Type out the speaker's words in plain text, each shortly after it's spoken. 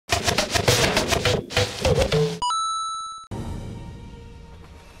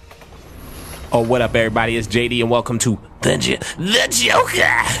Oh, what up, everybody? It's JD, and welcome to the Joker.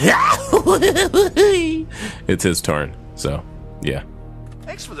 It's his turn, so yeah.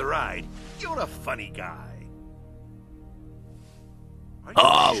 Thanks for the ride. You're a funny guy. Are you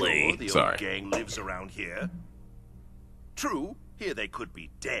Ollie. sure the Sorry. old gang lives around here? True, here they could be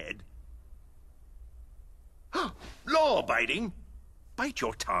dead. Law-abiding. Bite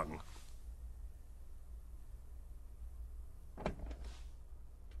your tongue.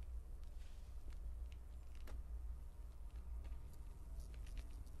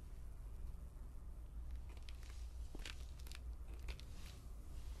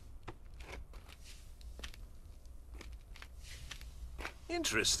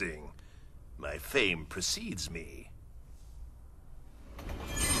 Interesting. My fame precedes me.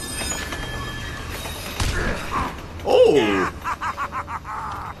 Oh!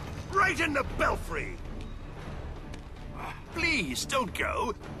 Right in the belfry! Please, don't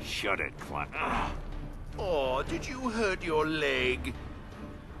go. Shut it, Clint. Oh, did you hurt your leg?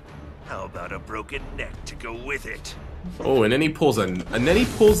 How about a broken neck to go with it? Oh, and then he pulls out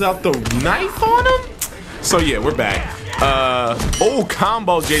the knife on him. So yeah, we're back. Oh,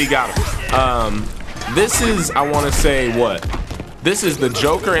 combo, JD got him. This is, I want to say, what? This is the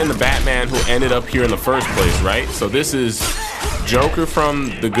Joker and the Batman who ended up here in the first place, right? So this is Joker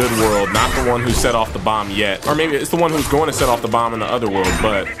from the good world, not the one who set off the bomb yet. Or maybe it's the one who's going to set off the bomb in the other world,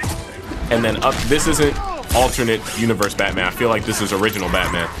 but... And then this isn't alternate universe Batman. I feel like this is original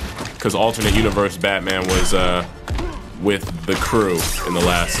Batman. Because alternate universe Batman was, with the crew in the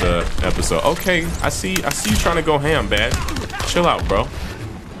last episode. Okay, I see you trying to go ham, Bat. Chill out, bro.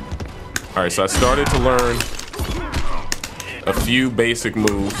 Alright, so I started to learn a few basic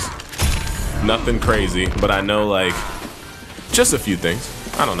moves. Nothing crazy, but I know, like, just a few things.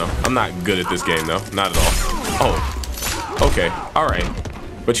 I don't know. I'm not good at this game, though. Not at all. Oh. Okay. Alright.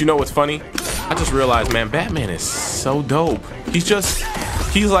 But you know what's funny? I just realized, man, Batman is so dope.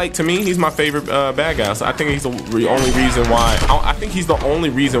 He's like, to me, he's my favorite bad guy. So I think he's the only reason why. I think he's the only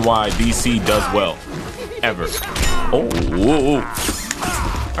reason why DC does well, ever. Oh, whoa.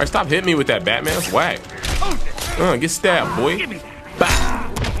 All right, stop hitting me with that, Batman. That's whack. Get stabbed, boy. Bah.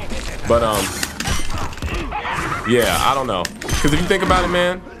 But yeah, I don't know. Because if you think about it,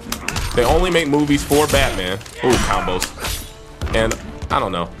 man, they only make movies for Batman. Ooh, combos. And I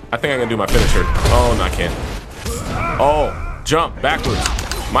don't know. I think I'm gonna do my finisher. Oh, no, I can't. Oh. Jump backwards.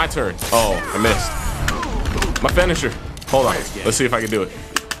 My turn. Oh, I missed. My finisher. Hold on. Let's see if I can do it.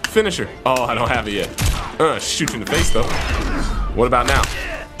 Finisher. Oh, I don't have it yet. Shoot you in the face though. What about now?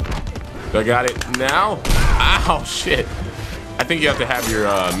 I got it now. Ow, shit. I think you have to have your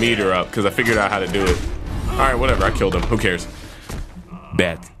meter up because I figured out how to do it. All right, whatever. I killed him. Who cares?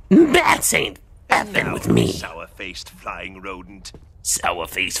 Bats ain't effing with me. Sour-faced flying rodent.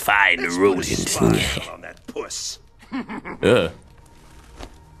 Sour-faced flying rodent. On that puss.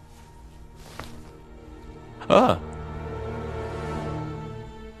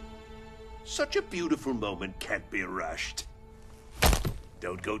 Such a beautiful moment can't be rushed.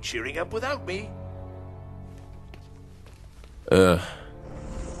 Don't go cheering up without me.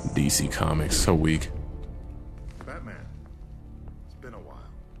 DC Comics, so weak. Batman, it's been a while.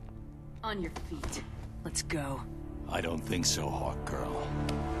 On your feet. Let's go. I don't think so, Hawk Girl.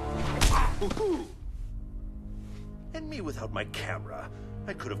 And me without my camera,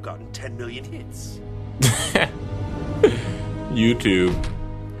 I could have gotten 10 million hits. YouTube.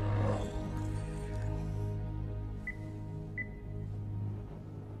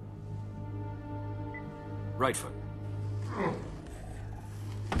 Right foot.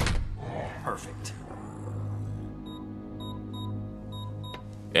 Perfect.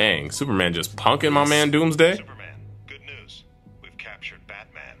 Dang, Superman just punking my man Doomsday? Superman, good news. We've captured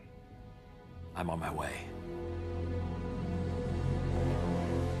Batman. I'm on my way.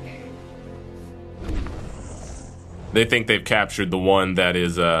 They think they've captured the one that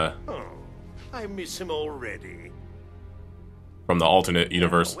is, Oh, I miss him already. from the alternate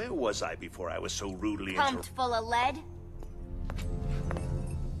universe. Where was I before I was so rudely Pumped full of lead?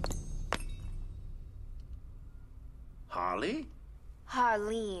 Harley?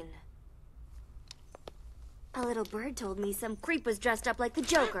 Harleen. A little bird told me some creep was dressed up like the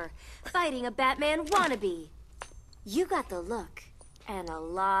Joker, fighting a Batman wannabe. You got the look, and a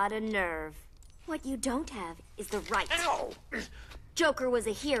lot of nerve. What you don't have is the right. Ow! Joker was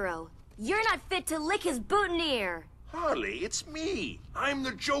a hero. You're not fit to lick his boutonniere. Harley, it's me. I'm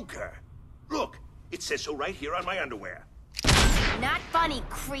the Joker. Look, it says so right here on my underwear. Not funny,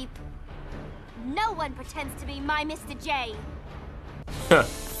 creep. No one pretends to be my Mr. J.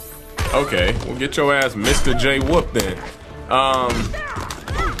 Okay, well get your ass Mr. J whooped then.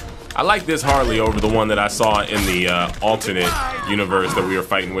 I like this Harley over the one that I saw in the alternate universe that we were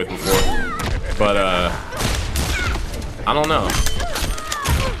fighting with before. But I don't know.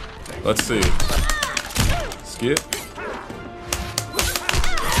 Let's see. Skip.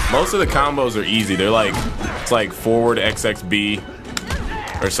 Most of the combos are easy. They're like, it's like forward XXB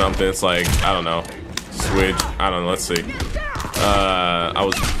or something. It's like, I don't know. Switch. I don't know. Let's see.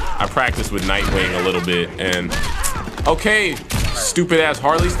 I practiced with Nightwing a little bit, and okay, stupid ass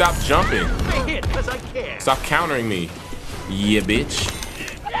Harley, stop jumping. Stop countering me. Yeah, bitch.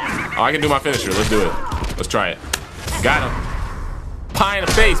 Oh, I can do my finisher. Let's do it. Let's try it. Got him. Pie in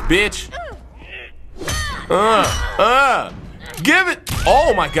the face, bitch. Give it.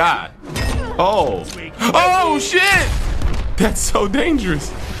 Oh my god. Oh. Oh shit. That's so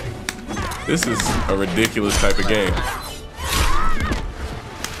dangerous. This is a ridiculous type of game.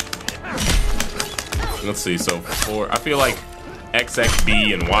 Let's see. So I feel like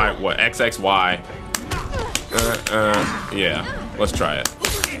XXB and Y. What? XXY. Yeah. Let's try it.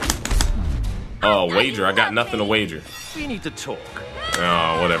 Oh, wager. I got nothing to wager. We need to talk.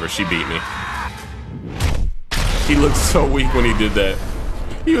 Oh, whatever. She beat me. He looked so weak when he did that.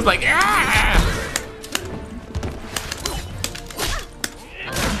 He was like, ah!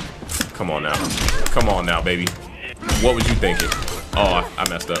 Come on now. Come on now, baby. What was you thinking? Oh, I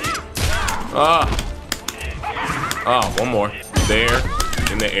messed up. Oh, one more. There.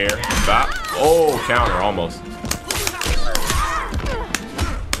 In the air. Stop. Oh, counter. Almost.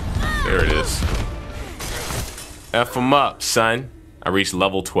 There it is. F him up, son. I reached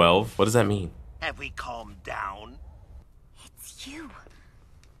level 12. What does that mean? Have we calmed down? It's you.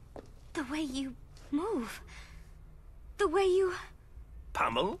 The way you move. The way you...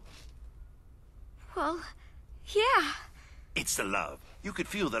 Pummel? Well, yeah. It's the love. You could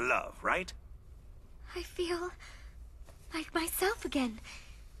feel the love, right? I feel like myself again.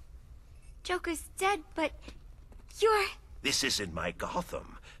 Joker's dead, but you're... This isn't my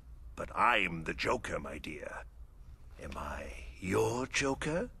Gotham, but I'm the Joker, my dear. Am I your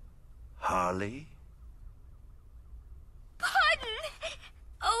Joker, Harley? Pardon!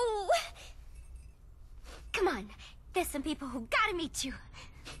 Oh! Come on, there's some people who gotta meet you.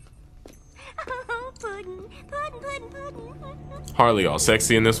 Oh, Puddin', Puddin', Puddin', Puddin'. Harley all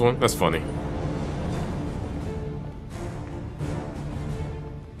sexy in this one? That's funny.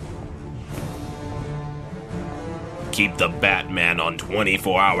 Keep the Batman on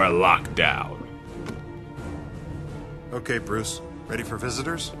 24-hour lockdown. Okay, Bruce. Ready for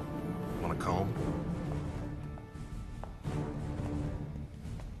visitors? Want a comb?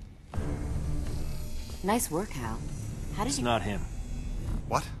 Nice work, Hal. How did It's you... not him.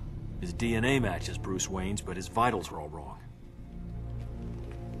 What? His DNA matches Bruce Wayne's, but his vitals are all wrong.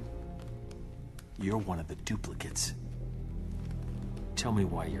 You're one of the duplicates. Tell me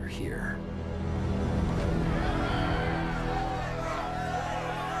why you're here.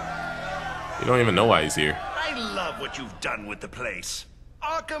 You don't even know why he's here. I love what you've done with the place.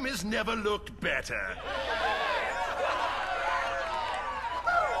 Arkham has never looked better.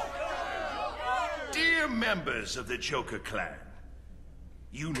 Dear members of the Joker clan,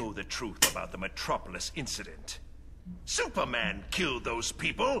 you know the truth about the Metropolis incident. Superman killed those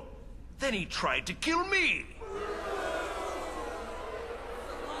people, then he tried to kill me.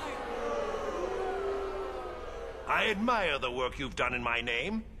 I admire the work you've done in my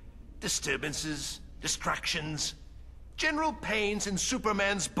name. Disturbances, distractions, general pains in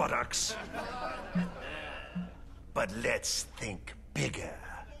Superman's buttocks. But let's think bigger.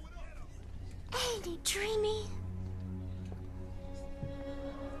 Ain't he dreamy?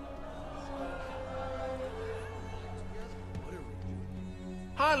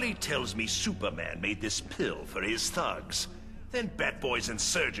 Harley tells me Superman made this pill for his thugs. Then Batboy's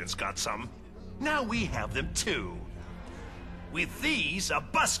insurgents got some. Now we have them too. With these, a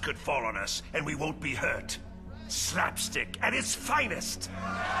bus could fall on us, and we won't be hurt. Slapstick at its finest.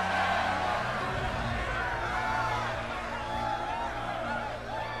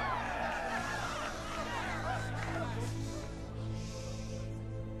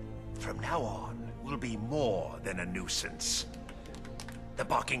 From now on, we'll be more than a nuisance. The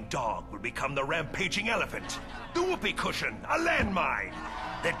barking dog will become the rampaging elephant. The whoopee cushion, a landmine.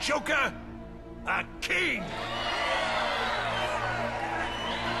 The Joker, a king.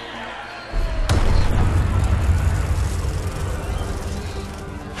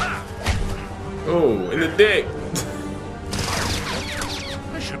 Oh, in the dick.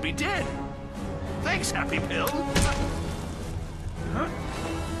 I should be dead. Thanks, Happy Pill. Huh?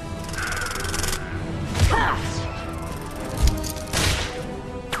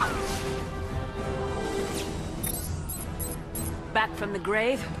 Back from the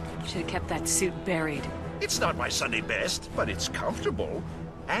grave? Should have kept that suit buried. It's not my Sunday best, but it's comfortable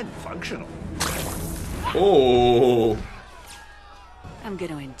and functional. Oh. I'm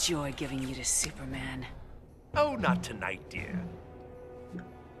gonna enjoy giving you to Superman. Oh, not tonight, dear.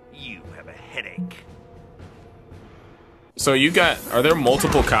 You have a headache. So you got, are there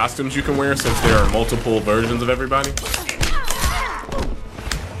multiple costumes you can wear since there are multiple versions of everybody?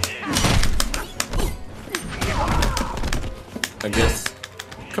 I guess.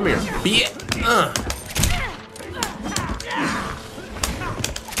 Come here. Be it.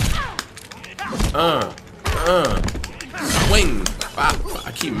 Swing. Ah,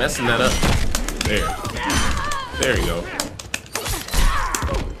 I keep messing that up. There. There you go.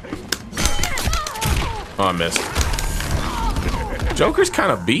 Oh, I missed. Joker's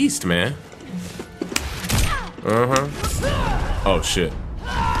kind of beast, man. Oh, shit.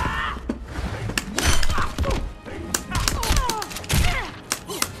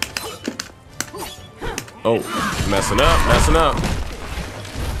 Oh, messing up.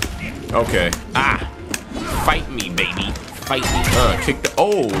 Okay. Ah. Fight me, baby. Fight me. Kick the.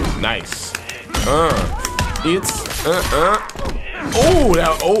 Oh, nice. Oh,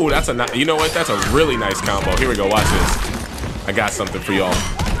 that's a. You know what? That's a really nice combo. Here we go. Watch this. I got something for y'all.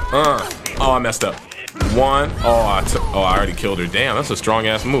 Oh, I messed up. One. Oh, I already killed her. Damn, that's a strong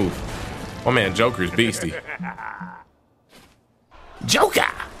ass move. Oh man, Joker's beastie. Joker.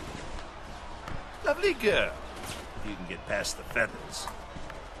 Lovely girl. You can get past the feathers.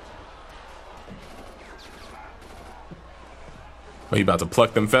 Oh, you about to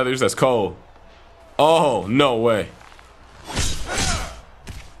pluck them feathers? That's cold. Oh, no way.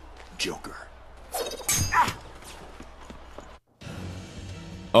 Joker.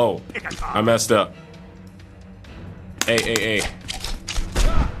 Oh, I messed up. Hey.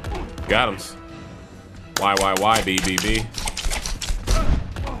 Got him. Y, B.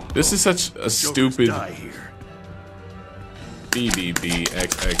 This is such a stupid. Die here. B,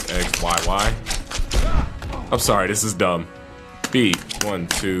 X, Y. I'm sorry, this is dumb. B, 1,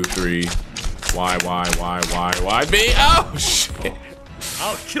 2, 3. Y, B. Oh, shit.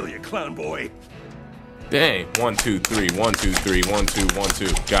 I'll kill you, clown boy. Dang. 1, 2, 3. 1, 2, 3. 1, 2, 1,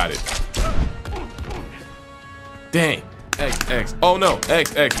 2. Got it. Dang. X. Oh, no.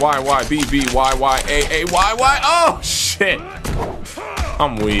 X, Y, B, Y, A, Y. Oh, shit.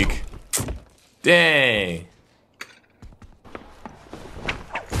 I'm weak. Dang.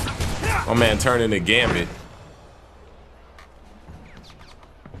 My man turned into Gambit.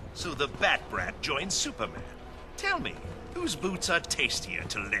 So the Bat Brat joined Superman. Tell me, whose boots are tastier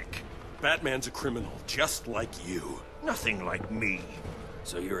to lick? Batman's a criminal, just like you. Nothing like me.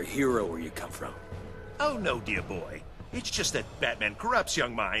 So you're a hero where you come from? Oh no, dear boy. It's just that Batman corrupts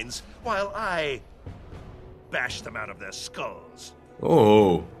young minds, while I bash them out of their skulls.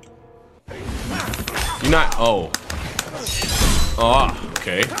 Oh. You're not. Oh. Oh,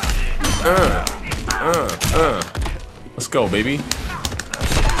 okay. Let's go, baby.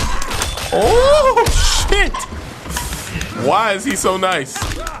 Oh, shit. Why is he so nice?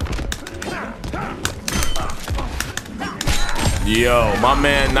 Yo, my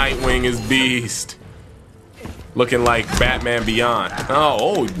man Nightwing is beast. Looking like Batman Beyond.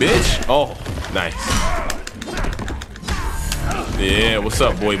 Oh, bitch. Oh, nice. Yeah, what's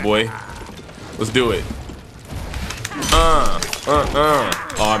up, boy? Let's do it. Oh,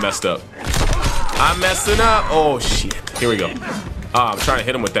 I messed up. I'm messing up. Oh, shit. Here we go. I'm trying to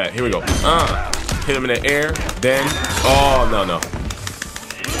hit him with that. Here we go. Hit him in the air. Then. Oh, no.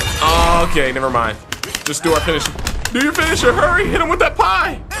 Okay, never mind. Just do our finisher. Do your finisher. Hurry. Hit him with that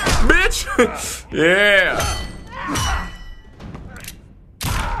pie. Bitch. Yeah.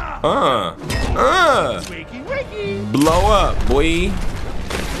 Blow up, boy.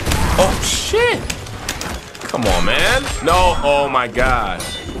 Oh, shit. Come on, man. No. Oh, my God.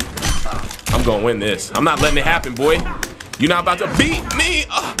 I'm going to win this. I'm not letting it happen, boy. You're not about to beat me.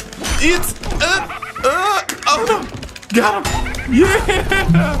 Oh, no. Got him.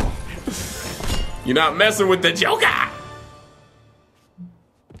 Yeah. You're not messing with the Joker.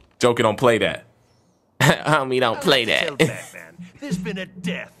 Joker don't play that. Homie, don't play that. Batman, there's been a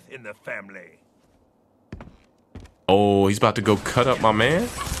death in the family. Oh, he's about to go cut up my man.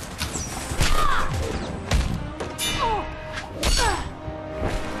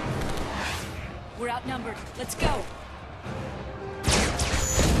 We're outnumbered. Let's go.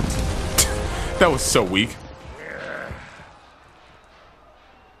 That was so weak.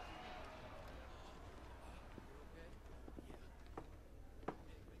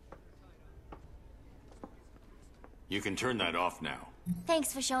 You can turn that off now.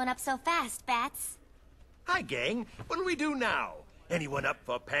 Thanks for showing up so fast, Bats. Hi, gang. What'll we do now? Anyone up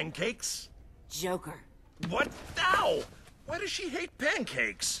for pancakes? Joker. What? Ow! Why does she hate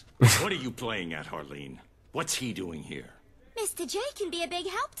pancakes? What are you playing at, Harleen? What's he doing here? Mr. J can be a big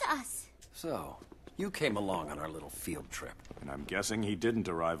help to us. So, you came along on our little field trip. And I'm guessing he didn't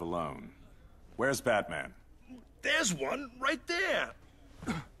arrive alone. Where's Batman? There's one right there.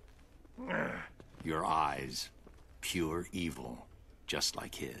 Your eyes. Pure evil. Just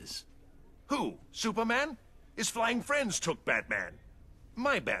like his. Who? Superman? His flying friends took Batman.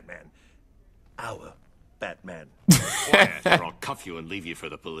 My Batman. Our Batman. Quiet, or I'll cuff you and leave you for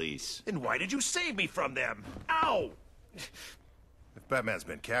the police. Then why did you save me from them? Ow! If Batman's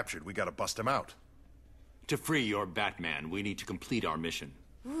been captured, we gotta bust him out. To free your Batman, we need to complete our mission.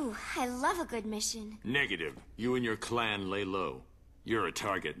 Ooh, I love a good mission. Negative. You and your clan lay low. You're a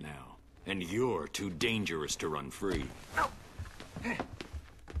target now. And you're too dangerous to run free.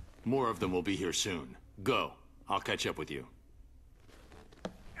 More of them will be here soon. Go. I'll catch up with you.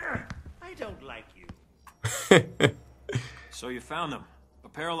 I don't like you. So you found them. A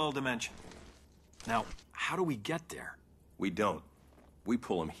parallel dimension. Now, how do we get there? We don't. We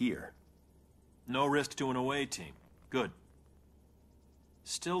pull him here. No risk to an away team. Good.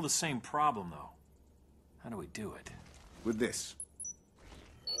 Still the same problem, though. How do we do it? With this.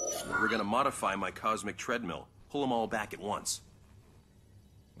 We're gonna modify my cosmic treadmill. Pull them all back at once.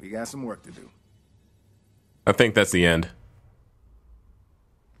 We got some work to do. I think that's the end.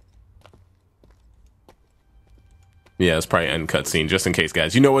 Yeah, it's probably an uncut scene, just in case,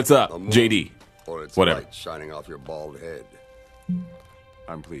 guys. You know what's up, JD. Or it's Whatever. light shining off your bald head.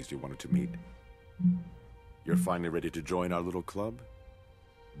 I'm pleased you wanted to meet. You're finally ready to join our little club?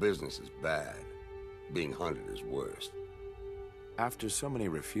 Business is bad. Being hunted is worse. After so many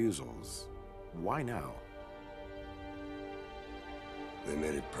refusals, why now? They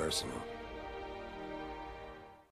made it personal.